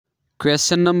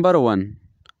Question number 1.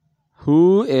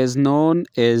 Who is known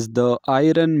as the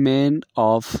Iron Man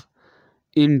of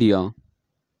India?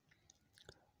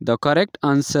 The correct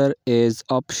answer is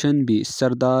option B,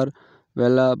 Sardar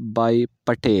Vallabhbhai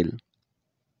Patel.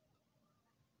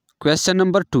 Question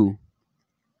number 2.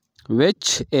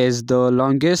 Which is the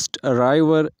longest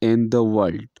river in the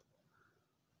world?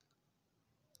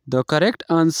 The correct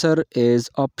answer is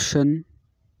option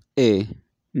A,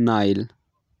 Nile.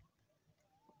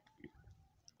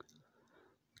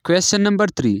 Question number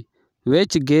 3.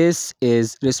 Which gas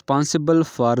is responsible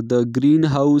for the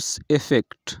greenhouse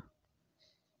effect?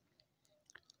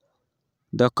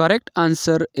 The correct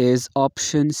answer is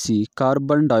option C,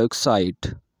 carbon dioxide.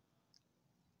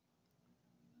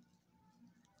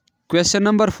 Question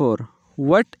number 4.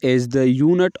 What is the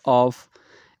unit of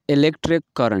electric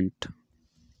current?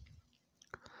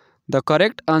 The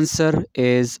correct answer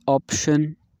is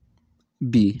option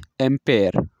B,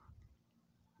 ampere.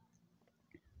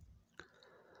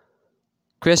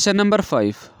 Question number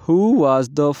 5. Who was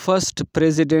the first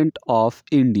president of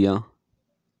India?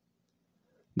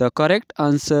 The correct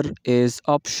answer is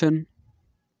option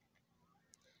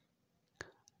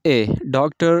A,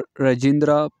 Dr.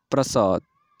 Rajendra Prasad.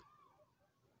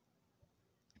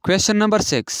 Question number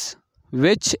 6.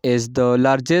 Which is the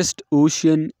largest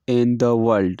ocean in the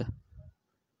world?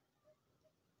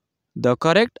 The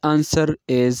correct answer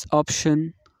is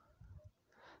option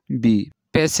B,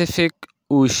 Pacific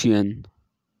Ocean.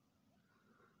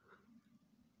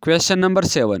 Question number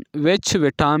 7. Which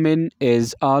vitamin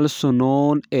is also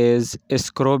known as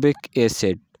ascorbic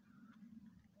acid?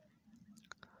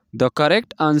 The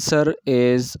correct answer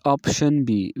is option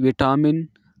B, vitamin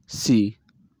C.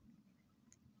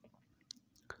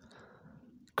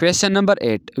 Question number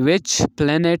 8. Which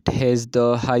planet has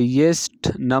the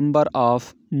highest number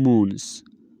of moons?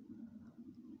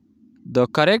 The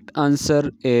correct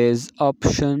answer is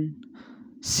option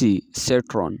C,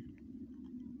 Saturn.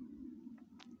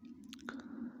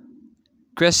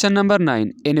 Question number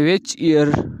 9. In which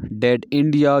year did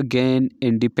India gain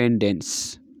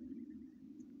independence?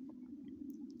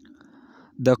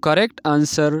 The correct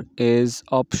answer is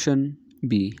option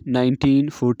B,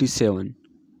 1947.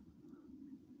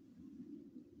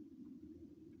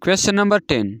 Question number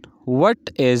 10. What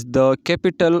is the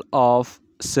capital of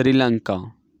Sri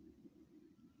Lanka?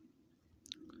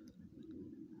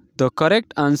 The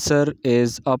correct answer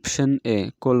is option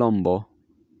A, Colombo.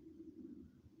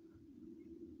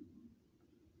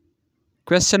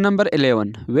 Question number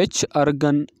 11. Which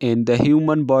organ in the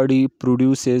human body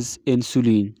produces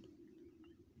insulin?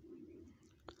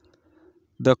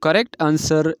 The correct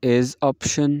answer is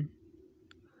option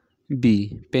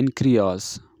B,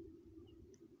 pancreas.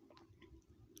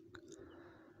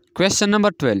 Question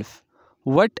number 12.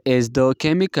 What is the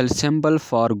chemical symbol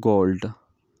for gold?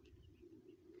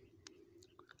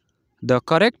 The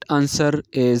correct answer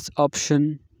is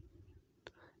option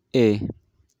A,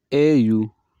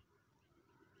 AU.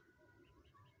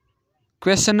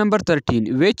 Question number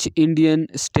 13. Which Indian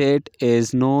state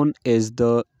is known as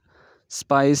the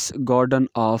Spice Garden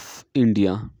of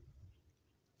India?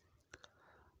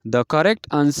 The correct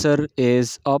answer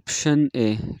is option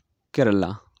A,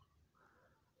 Kerala.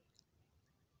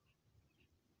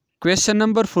 Question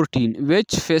number 14.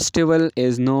 Which festival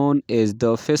is known as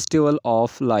the Festival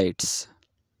of Lights?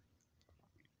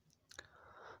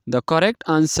 The correct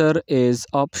answer is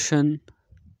option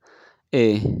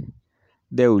A,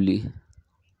 Deoli.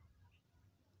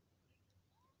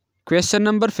 Question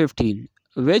number 15.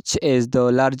 Which is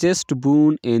the largest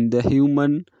bone in the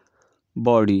human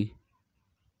body?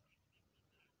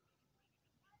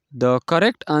 The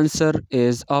correct answer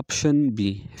is option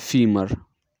B, femur.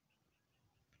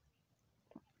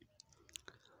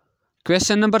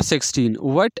 Question number 16.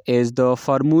 What is the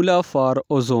formula for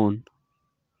ozone?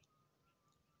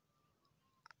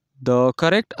 The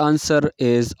correct answer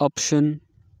is option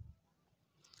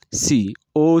C,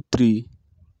 O3.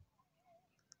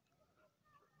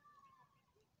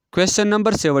 Question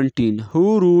number 17.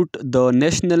 Who wrote the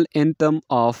national anthem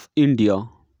of India?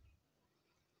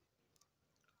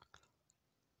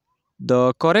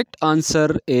 The correct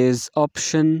answer is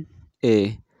option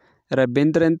A,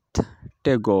 Rabindranath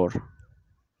Tagore.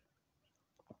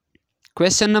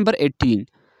 Question number 18.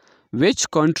 Which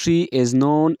country is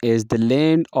known as the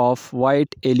land of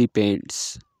white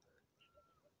elephants?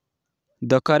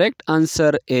 The correct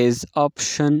answer is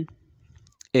option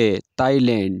A,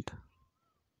 Thailand.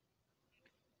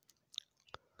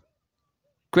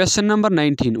 Question number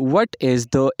 19. What is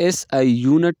the SI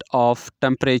unit of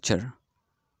temperature?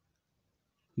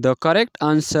 The correct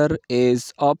answer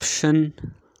is option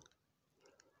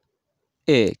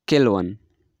A. Kelvin.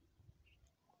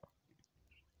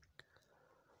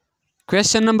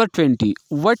 Question number 20.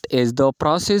 What is the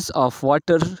process of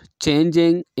water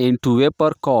changing into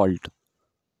vapor called?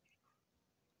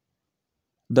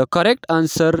 The correct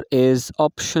answer is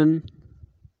option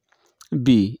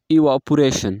B.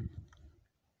 Evaporation.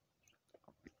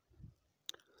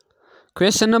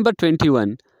 Question number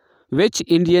 21. Which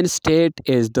Indian state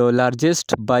is the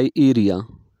largest by area?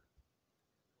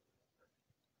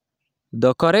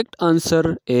 The correct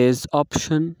answer is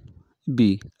option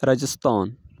B.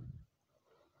 Rajasthan.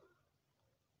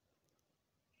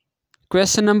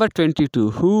 Question number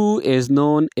 22. Who is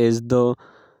known as the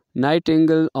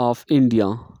Nightingale of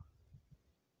India?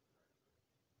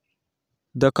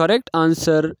 The correct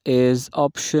answer is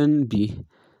option B.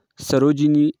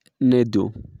 Sarojini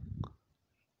Naidu.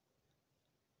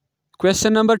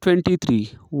 Question number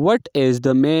 23. What is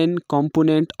the main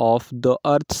component of the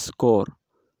Earth's core?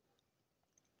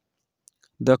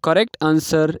 The correct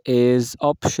answer is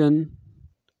option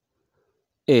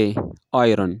A.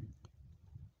 Iron.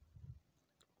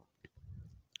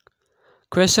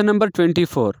 Question number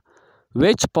 24.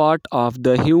 Which part of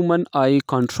the human eye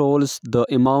controls the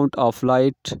amount of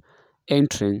light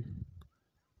entering?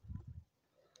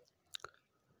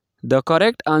 The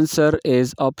correct answer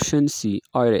is option C.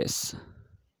 Iris.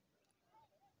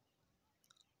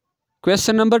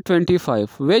 Question number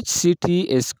 25. Which city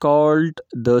is called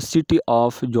the City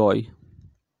of Joy?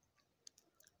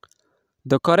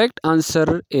 The correct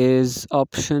answer is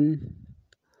option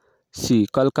C.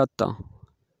 Kolkata.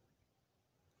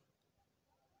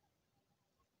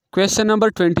 Question number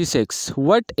 26.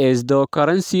 What is the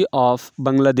currency of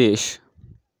Bangladesh?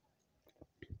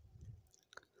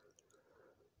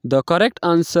 The correct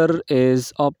answer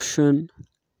is option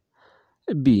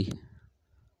B.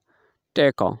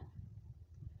 Taka.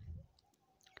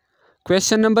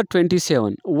 Question number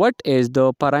 27. What is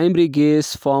the primary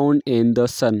gas found in the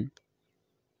sun?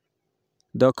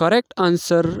 The correct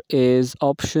answer is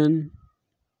option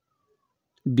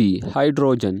B.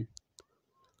 Hydrogen.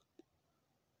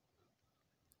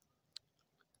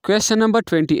 Question number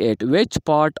 28. Which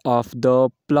part of the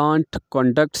plant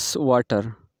conducts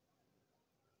water?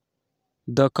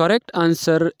 The correct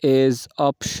answer is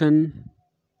option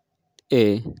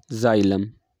A.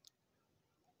 Xylem.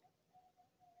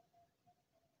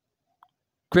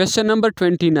 Question number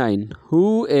 29.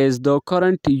 Who is the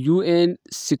current UN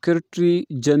Secretary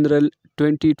General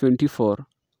 2024?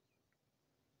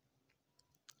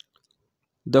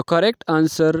 The correct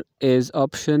answer is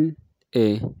option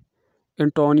A.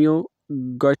 Antonio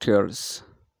Guterres.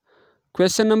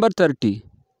 Question number 30.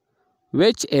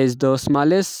 Which is the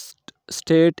smallest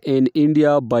state in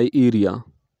India by area?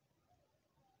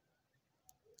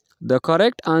 The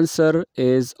correct answer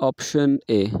is option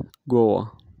A.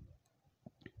 Goa.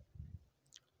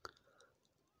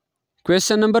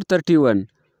 Question number 31.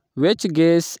 Which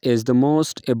gas is the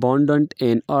most abundant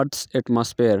in Earth's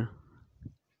atmosphere?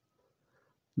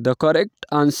 The correct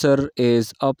answer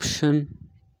is option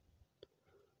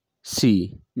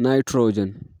C.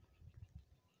 Nitrogen.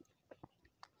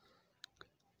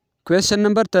 Question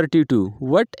number 32.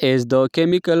 What is the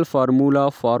chemical formula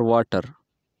for water?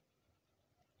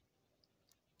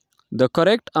 The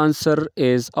correct answer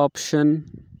is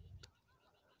option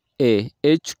A.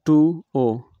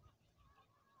 H2O.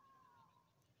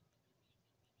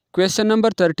 Question number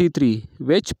 33.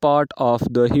 Which part of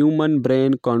the human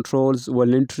brain controls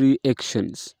voluntary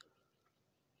actions?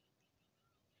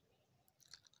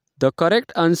 The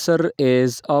correct answer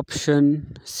is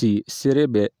option C.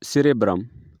 Cerebrum.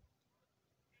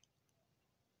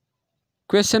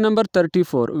 Question number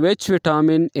 34. Which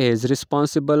vitamin is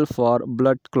responsible for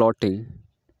blood clotting?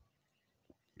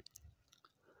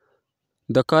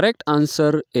 The correct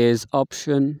answer is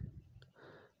option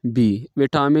B.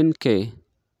 Vitamin K.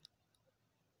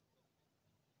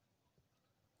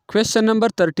 Question number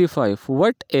 35.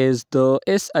 What is the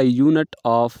SI unit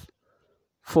of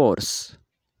force?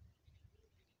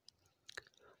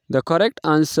 The correct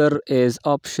answer is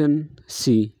option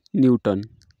C. Newton.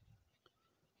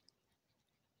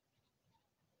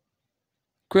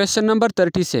 Question number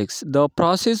 36. The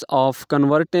process of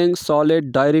converting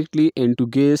solid directly into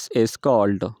gas is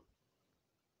called.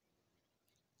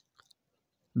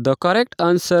 The correct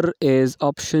answer is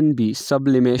option B.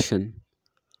 Sublimation.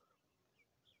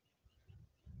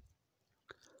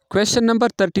 Question number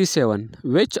 37.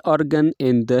 Which organ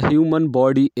in the human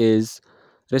body is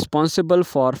responsible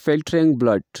for filtering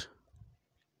blood?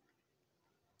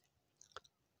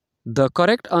 The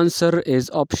correct answer is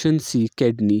option C.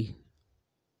 Kidney.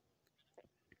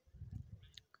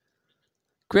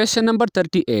 Question number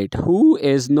 38. Who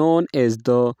is known as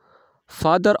the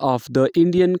father of the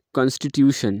Indian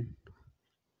Constitution?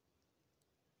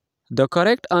 The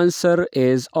correct answer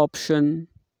is option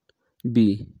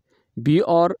B.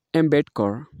 B.R.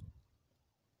 Ambedkar.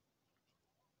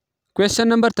 Question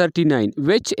number 39.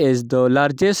 Which is the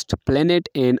largest planet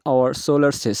in our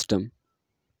solar system?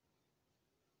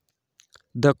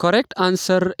 The correct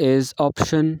answer is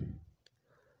option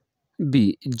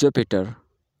B. Jupiter.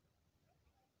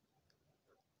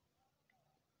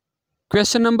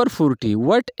 Question number 40.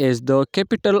 What is the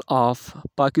capital of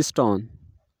Pakistan?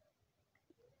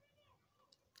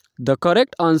 The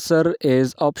correct answer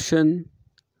is option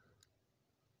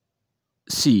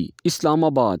C.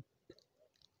 Islamabad.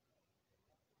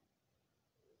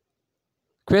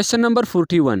 Question number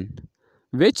 41.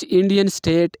 Which Indian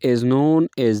state is known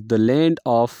as the land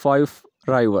of five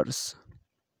rivers?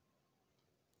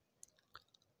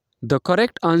 The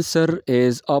correct answer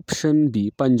is option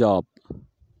B. Punjab.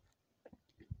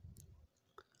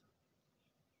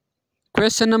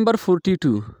 Question number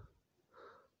 42.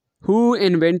 Who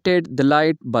invented the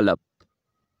light bulb?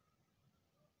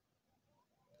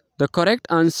 The correct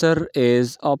answer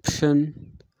is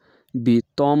option B.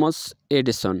 Thomas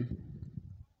Edison.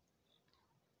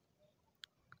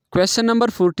 Question number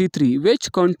 43.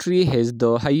 Which country has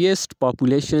the highest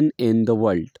population in the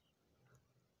world?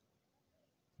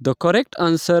 The correct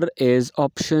answer is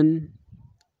option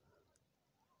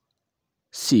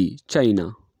C.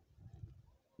 China.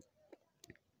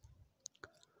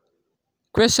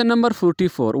 Question number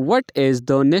 44. What is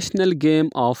the national game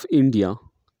of India?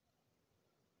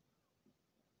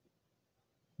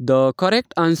 The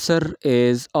correct answer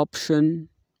is option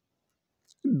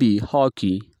B.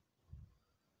 Hockey.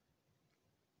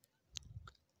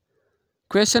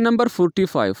 Question number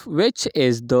 45. Which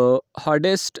is the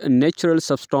hardest natural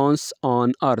substance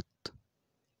on earth?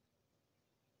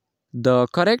 The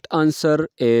correct answer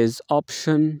is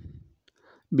option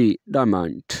B.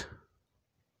 Diamond.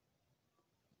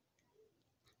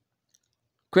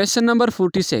 Question number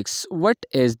 46. What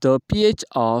is the pH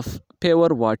of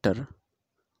pure water?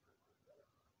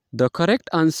 The correct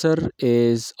answer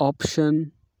is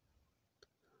option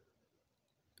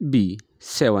B.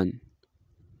 7.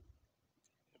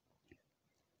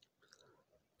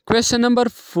 Question number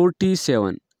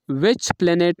 47. Which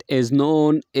planet is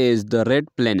known as the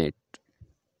red planet?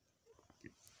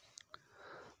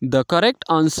 The correct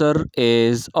answer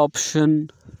is option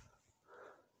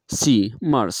C.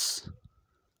 Mars.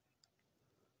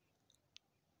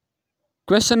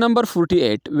 Question number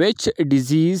 48. Which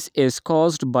disease is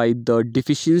caused by the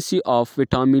deficiency of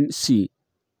vitamin C?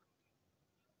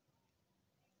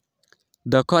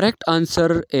 The correct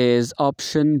answer is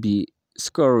option B.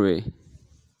 Scurvy.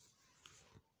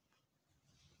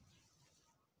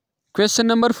 Question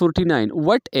number 49.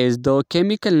 What is the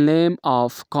chemical name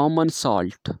of common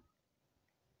salt?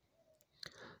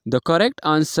 The correct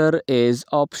answer is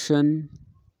option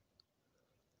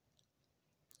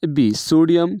B.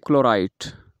 Sodium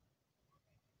chloride.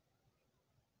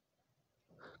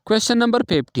 Question number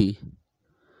 50.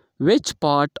 Which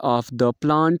part of the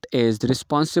plant is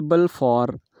responsible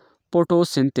for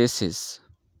photosynthesis?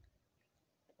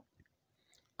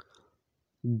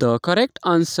 The correct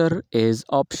answer is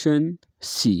option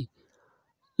C.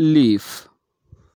 Leaf.